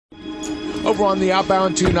Over on the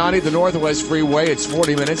outbound 290, the Northwest Freeway, it's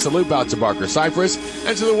 40 minutes to loop out to Barker Cypress,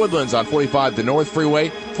 and to the Woodlands on 45, the North Freeway,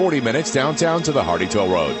 40 minutes downtown to the Hardy Toll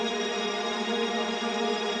Road.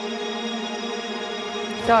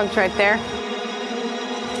 Dog's right there.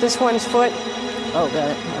 This one's foot. Oh, got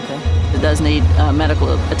it. Okay. It does need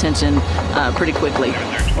medical attention pretty quickly.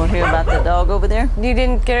 Want to hear about the dog over there? You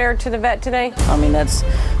didn't get her to the vet today? I mean, that's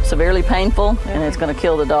severely painful, and it's going to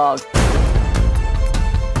kill the dog.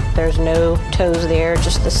 There's no toes there,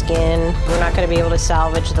 just the skin. We're not going to be able to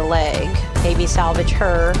salvage the leg. Maybe salvage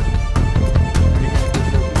her.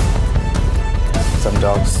 Some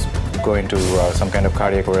dogs go into some kind of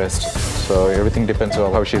cardiac arrest, so everything depends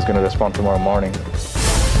on how she's going to respond tomorrow morning.